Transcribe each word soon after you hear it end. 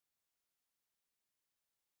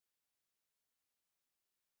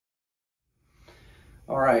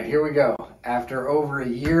All right, here we go. After over a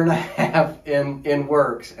year and a half in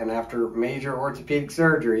works and after major orthopedic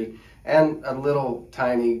surgery and a little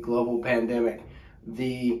tiny global pandemic,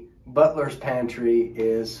 the butler's pantry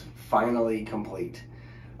is finally complete.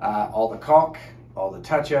 All the caulk, all the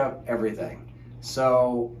touch-up, everything.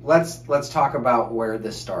 So let's talk about where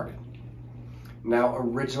this started. Now,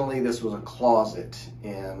 originally this was a closet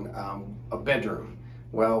in a bedroom.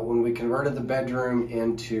 Well, when we converted the bedroom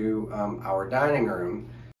into our dining room,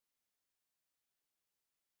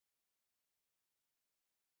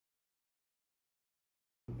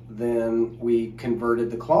 then we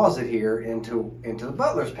converted the closet here into the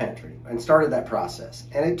butler's pantry and started that process.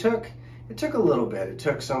 And it took a little bit. It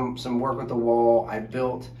took some work with the wall. I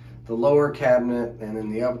built the lower cabinet, and then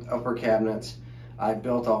the upper cabinets. I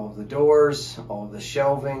built all of the doors, all of the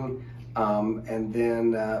shelving, and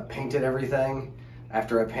then painted everything.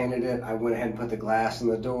 After I painted it, I went ahead and put the glass in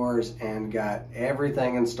the doors and got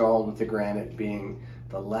everything installed, with the granite being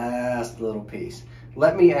the last little piece.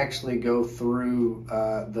 Let me actually go through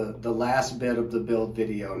the last bit of the build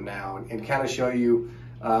video now and kind of show you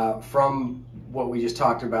from what we just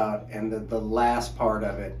talked about and the last part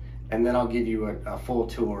of it, and then I'll give you a full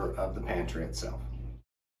tour of the pantry itself.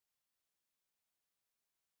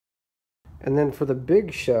 And then for the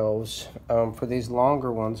big shelves, for these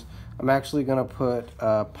longer ones, I'm actually going to put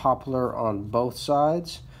poplar on both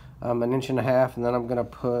sides, 1.5 inches, and then I'm going to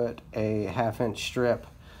put a 1/2 inch strip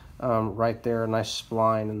right there, a nice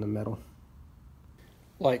spline in the middle,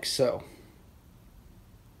 like so.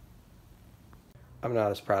 I'm not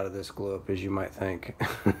as proud of this glue up as you might think.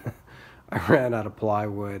 I ran out of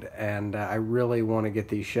plywood, and I really want to get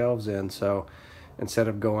these shelves in, so instead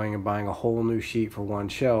of going and buying a whole new sheet for one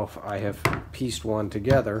shelf, I have pieced one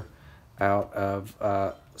together out of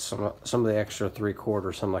some of the extra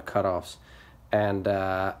 3/4, some of the cutoffs. And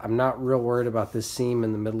I'm not real worried about this seam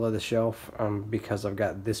in the middle of the shelf because I've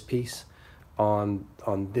got this piece on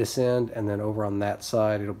this end, and then over on that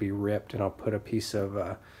side it'll be ripped, and I'll put a piece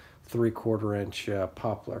of 3/4 inch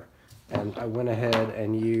poplar. And I went ahead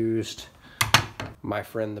and used my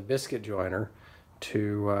friend the biscuit joiner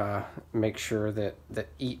to make sure that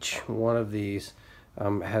each one of these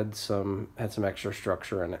had some extra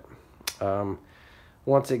structure in it.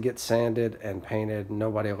 Once it gets sanded and painted,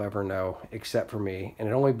 nobody will ever know except for me, and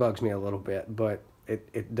it only bugs me a little bit, but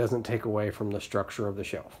it doesn't take away from the structure of the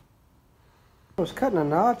shelf. I was cutting a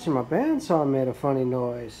notch and my bandsaw made a funny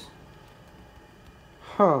noise.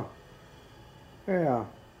 Huh. Yeah.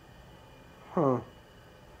 Huh.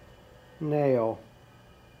 Nail.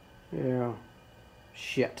 Yeah.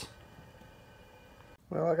 Shit.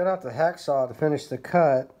 Well, I got out the hacksaw to finish the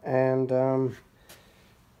cut, and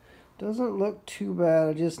doesn't look too bad.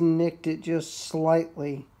 I just nicked it just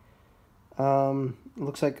slightly.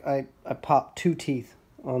 Looks like I popped 2 teeth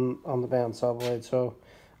on the bandsaw blade, so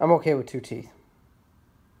I'm okay with 2 teeth.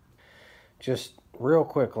 Just real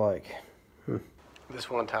quick, like. This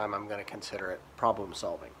one time I'm going to consider it problem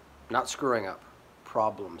solving. Not screwing up,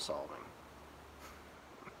 problem solving.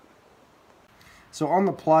 So on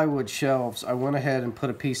the plywood shelves, I went ahead and put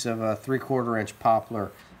a piece of 3/4 inch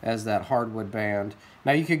poplar as that hardwood band.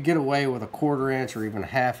 Now you could get away with a 1/4 inch or even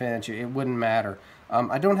 1/2 inch, it wouldn't matter.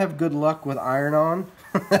 I don't have good luck with iron-on,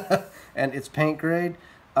 and it's paint grade.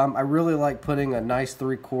 I really like putting a nice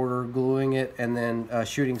 3/4, gluing it, and then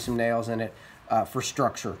shooting some nails in it for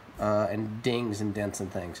structure and dings and dents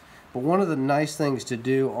and things. But one of the nice things to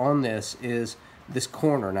do on this is this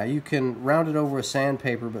corner. Now you can round it over with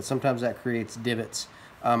sandpaper, but sometimes that creates divots.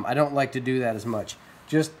 I don't like to do that as much.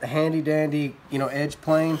 Just handy dandy, edge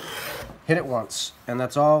plane, hit it once, and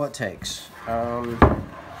that's all it takes.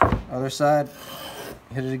 Other side,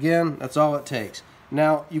 hit it again, that's all it takes.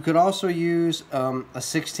 Now you could also use a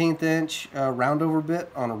 1/16 inch round over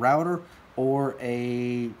bit on a router, or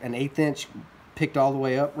an 1/8 inch picked all the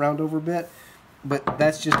way up round over bit, but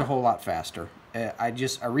that's just a whole lot faster. I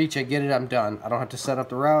reach, I get it, I'm done. I don't have to set up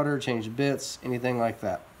the router, change the bits, anything like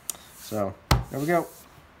that. So, there we go.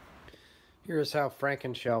 Here's how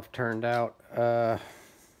Frankenshelf turned out.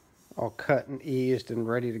 All cut and eased and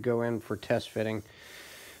ready to go in for test fitting.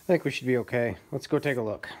 I think we should be okay. Let's go take a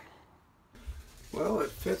look. Well, it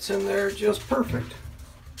fits in there just perfect.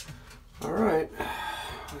 All right,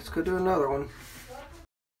 let's go do another one.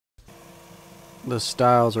 The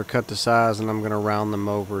stiles are cut to size, and I'm going to round them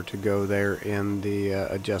over to go there in the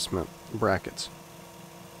adjustment brackets.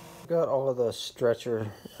 Got all of the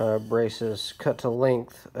stretcher braces cut to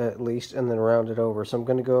length at least, and then rounded over. So I'm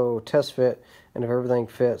going to go test fit, and if everything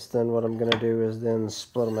fits, then what I'm going to do is then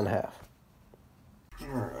split them in half.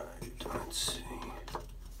 Alright, let's see.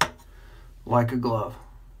 Like a glove.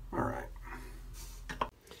 Alright.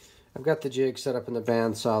 I've got the jig set up in the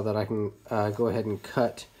bandsaw that I can go ahead and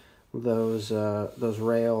cut those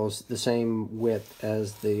rails the same width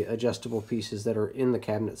as the adjustable pieces that are in the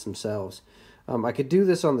cabinets themselves. I could do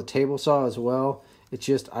this on the table saw as well. It's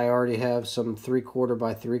just I already have some 3/4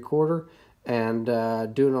 by 3/4, and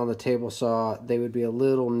doing it on the table saw, they would be a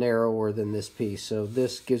little narrower than this piece. So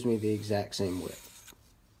this gives me the exact same width.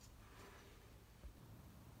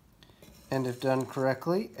 And if done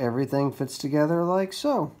correctly, everything fits together like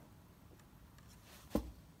so.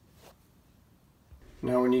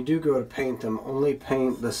 Now when you do go to paint them, only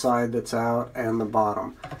paint the side that's out and the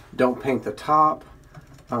bottom. Don't paint the top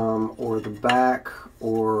or the back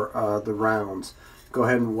or the rounds. Go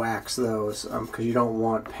ahead and wax those because you don't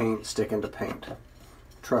want paint sticking to paint.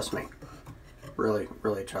 Trust me. Really,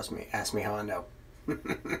 really trust me. Ask me how I know.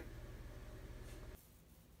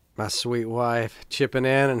 My sweet wife chipping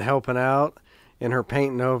in and helping out in her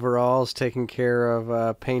painting overalls, taking care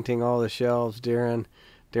of painting all the shelves during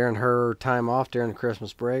her time off during the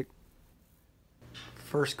Christmas break.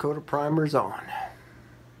 First coat of primer's on.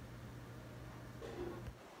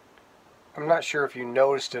 I'm not sure if you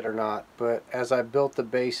noticed it or not, but as I built the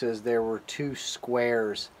bases, there were 2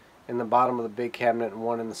 squares in the bottom of the big cabinet and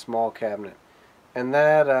one in the small cabinet. And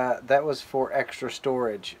that was for extra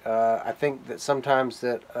storage. I think that sometimes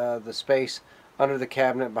that the space under the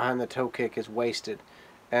cabinet behind the toe kick is wasted.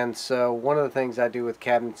 And so one of the things I do with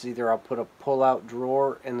cabinets, either I'll put a pull-out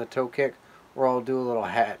drawer in the toe kick or I'll do a little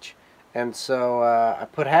hatch. And so I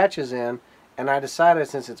put hatches in, and I decided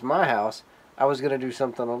since it's my house, I was going to do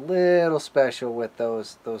something a little special with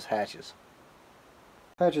those hatches.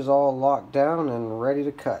 Hatches all locked down and ready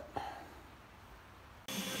to cut.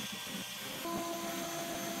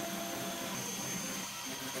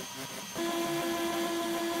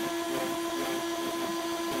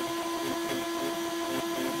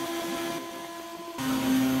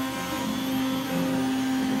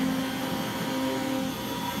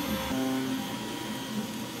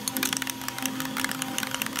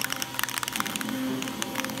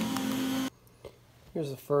 Here's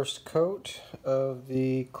the first coat of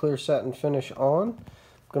the clear satin finish on.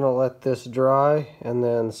 I'm going to let this dry and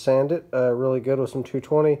then sand it really good with some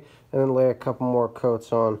 220 and then lay a couple more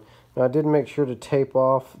coats on. Now I did make sure to tape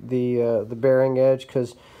off the bearing edge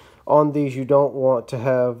because on these you don't want to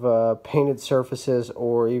have painted surfaces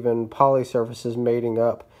or even poly surfaces mating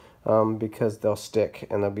up because they'll stick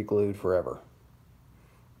and they'll be glued forever.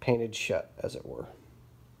 Painted shut, as it were.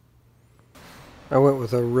 I went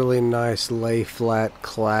with a really nice lay flat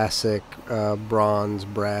classic bronze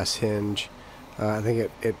brass hinge. I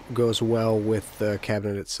think it goes well with the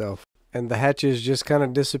cabinet itself. And the hatches just kind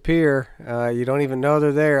of disappear. You don't even know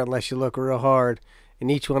they're there unless you look real hard.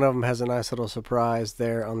 And each one of them has a nice little surprise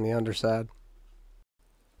there on the underside.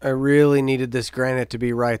 I really needed this granite to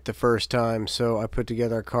be right the first time, so I put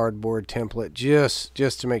together a cardboard template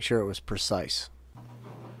just to make sure it was precise.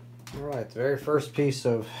 Alright, the very first piece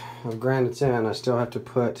of granite's in. I still have to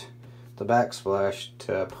put the backsplash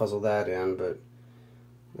to puzzle that in, but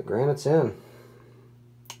the granite's in.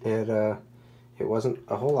 It wasn't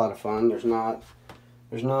a whole lot of fun. There's not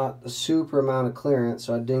a super amount of clearance,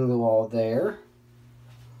 so I dinged the wall there.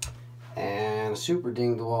 And super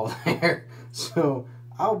dinged the wall there. So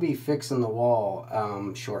I'll be fixing the wall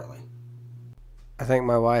shortly. I think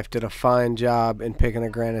my wife did a fine job in picking a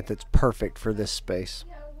granite that's perfect for this space.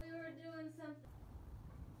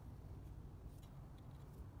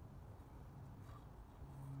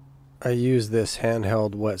 I use this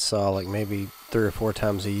handheld wet saw like maybe 3 or 4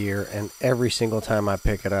 times a year, and every single time I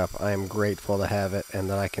pick it up I am grateful to have it and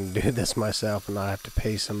that I can do this myself and not have to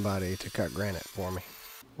pay somebody to cut granite for me.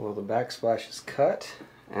 Well, the backsplash is cut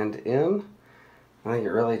and in. I think it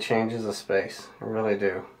really changes the space. I really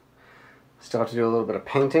do. Still have to do a little bit of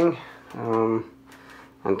painting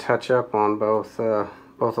and touch up on both the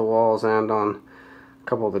walls and on a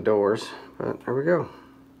couple of the doors, but there we go.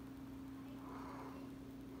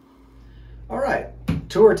 Alright,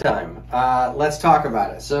 tour time. Let's talk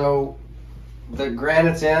about it. So, the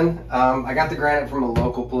granite's in. I got the granite from a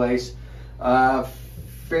local place.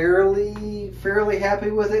 Fairly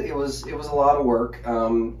happy with it. It was a lot of work.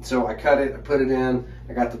 So I cut it, I put it in.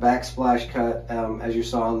 I got the backsplash cut, as you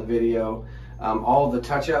saw in the video. All of the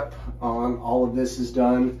touch-up on all of this is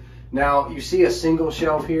done. Now, you see a single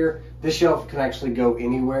shelf here. This shelf can actually go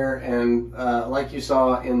anywhere, and like you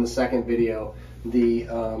saw in the second video,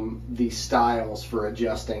 the styles for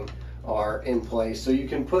adjusting are in place, so you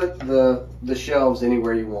can put the shelves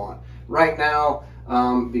anywhere you want. Right now,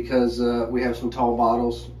 because we have some tall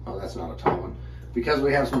bottles, oh, that's not a tall one, because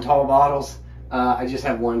we have some tall bottles, I just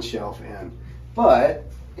have one shelf in, but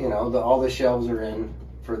you know, all the shelves are in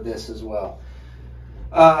for this as well.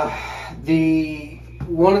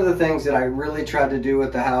 One of the things that I really tried to do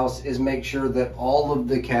with the house is make sure that all of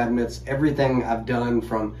the cabinets, everything I've done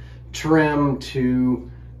from trim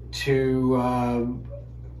to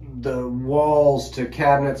the walls to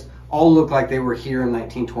cabinets, all look like they were here in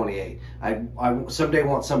 1928. I someday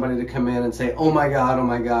want somebody to come in and say, oh my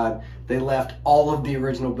God, they left all of the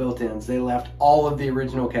original built-ins. They left all of the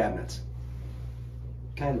original cabinets.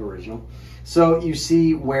 Kind of original. So you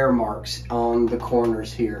see wear marks on the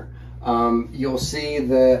corners here. You'll see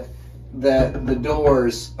that the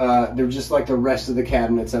doors, they're just like the rest of the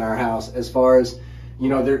cabinets in our house, as far as, you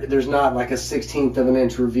know, there's not like a 1/16 of an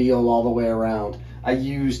inch reveal all the way around. I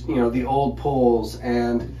used, you know, the old pulls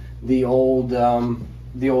and the old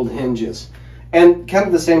hinges, and kind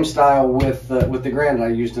of the same style with the granite. I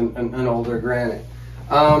used an older granite.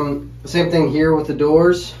 Same thing here with the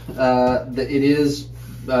doors. It is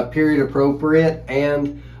period appropriate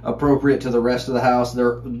and appropriate to the rest of the house.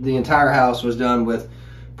 The entire house was done with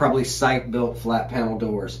probably site-built flat panel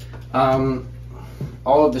doors.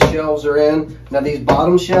 All of the shelves are in. Now these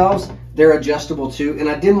bottom shelves, they're adjustable too, and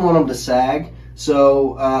I didn't want them to sag.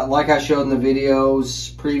 So like I showed in the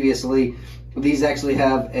videos previously, these actually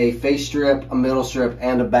have a face strip, a middle strip,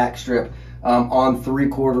 and a back strip on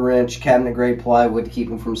 3/4 inch cabinet grade plywood to keep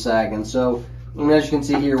them from sagging. So as you can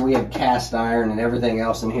see here, we have cast iron and everything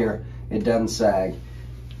else in here. It doesn't sag.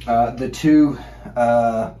 The two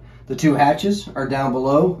hatches are down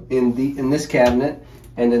below in this cabinet,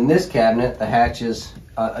 and in this cabinet the hatches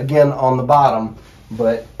again on the bottom,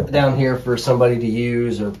 but down here for somebody to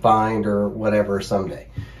use or find or whatever someday.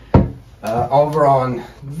 Over on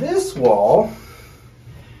this wall,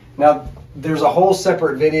 now there's a whole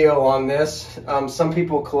separate video on this. Some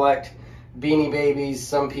people collect Beanie Babies,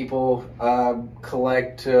 some people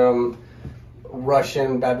collect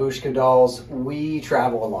Russian babushka dolls. We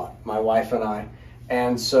travel a lot, my wife and I,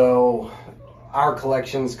 and so our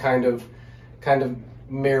collections kind of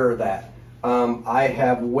mirror that. I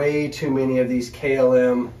have way too many of these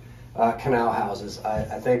KLM canal houses.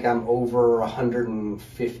 I think I'm over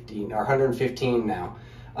 115 or 115 now.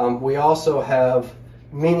 We also have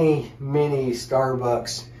many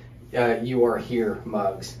Starbucks You Are Here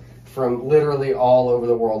mugs from literally all over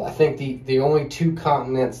the world. I think the only two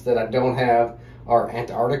continents that I don't have are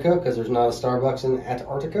Antarctica, because there's not a Starbucks in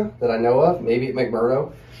Antarctica that I know of, maybe at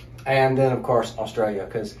McMurdo, and then of course Australia,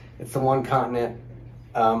 because it's the one continent,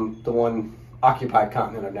 the one occupied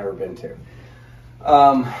continent I've never been to.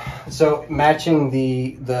 So matching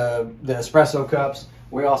the espresso cups,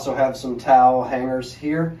 we also have some towel hangers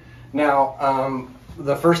here. Now,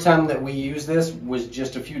 the first time that we used this was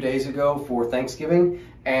just a few days ago for Thanksgiving,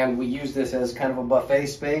 and we used this as kind of a buffet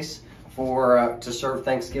space for to serve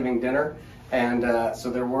Thanksgiving dinner. And so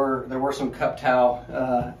there were some cup towel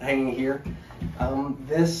hanging here.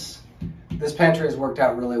 This pantry has worked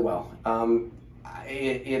out really well.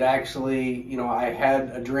 It actually, you know, I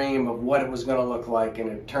had a dream of what it was going to look like, and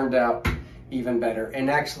it turned out even better and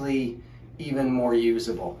actually even more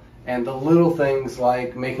usable. And the little things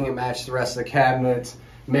like making it match the rest of the cabinets,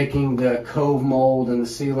 making the cove mold and the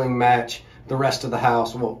ceiling match the rest of the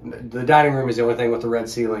house. Well, the dining room is the only thing with the red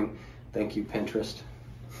ceiling. Thank you, Pinterest.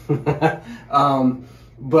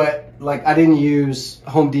 But like, I didn't use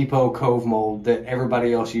Home Depot cove mold that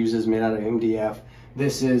everybody else uses made out of MDF.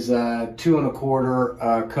 This is 2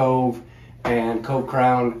 1/4 cove and cove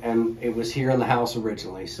crown, and it was here in the house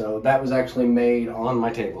originally. So that was actually made on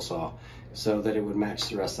my table saw so that it would match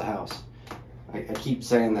the rest of the house. I keep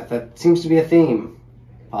saying that. That seems to be a theme,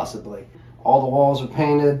 possibly. All the walls are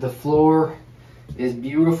painted. The floor is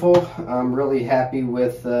beautiful. I'm really happy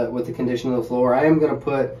with the condition of the floor. I am going to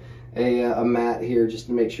put a mat here just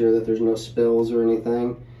to make sure that there's no spills or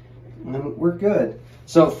anything. And we're good.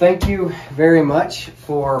 So thank you very much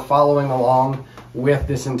for following along with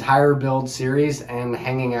this entire build series and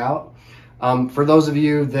hanging out. For those of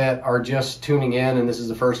you that are just tuning in and this is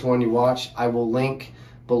the first one you watched, I will link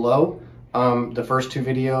below the first 2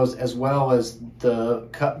 videos as well as the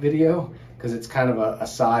cut video, because it's kind of a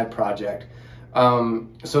side project,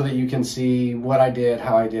 so that you can see what I did,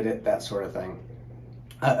 how I did it, that sort of thing.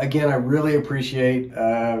 Again, I really appreciate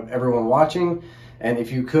everyone watching, and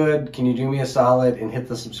if you could, can you do me a solid and hit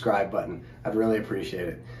the subscribe button? I'd really appreciate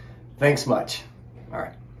it. Thanks much. All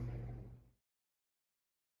right.